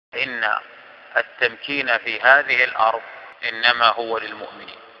فإن التمكين في هذه الأرض إنما هو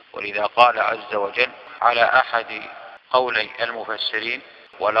للمؤمنين. ولذا قال عز وجل على أحد قولي المفسرين: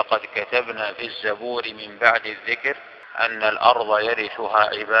 ولقد كتبنا في الزبور من بعد الذكر أن الأرض يرثها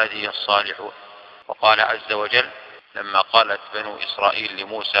عبادي الصالحون. وقال عز وجل لما قالت بنو إسرائيل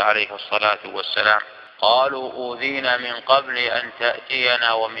لموسى عليه الصلاة والسلام: قالوا أوذينا من قبل أن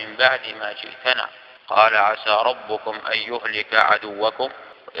تأتينا ومن بعد ما جئتنا، قال عسى ربكم أن يهلك عدوكم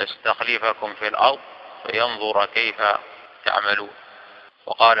ويستخلفكم في الأرض فينظر كيف تعملون.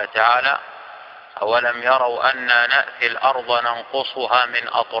 وقال تعالى: أولم يروا أنا نأتي الأرض ننقصها من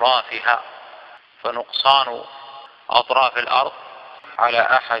أطرافها. فنقصان أطراف الأرض على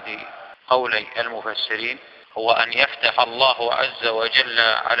أحد قولي المفسرين هو أن يفتح الله عز وجل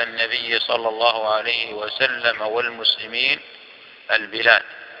على النبي صلى الله عليه وسلم والمسلمين البلاد،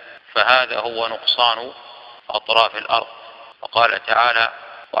 فهذا هو نقصان أطراف الأرض. وقال تعالى: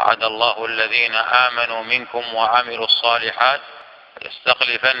 وعد الله الذين آمنوا منكم وعملوا الصالحات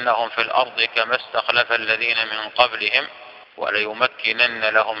ليستخلفنهم في الأرض كما استخلف الذين من قبلهم وليمكنن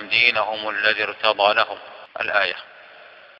لهم دينهم الذي ارتضى لهم. الآية.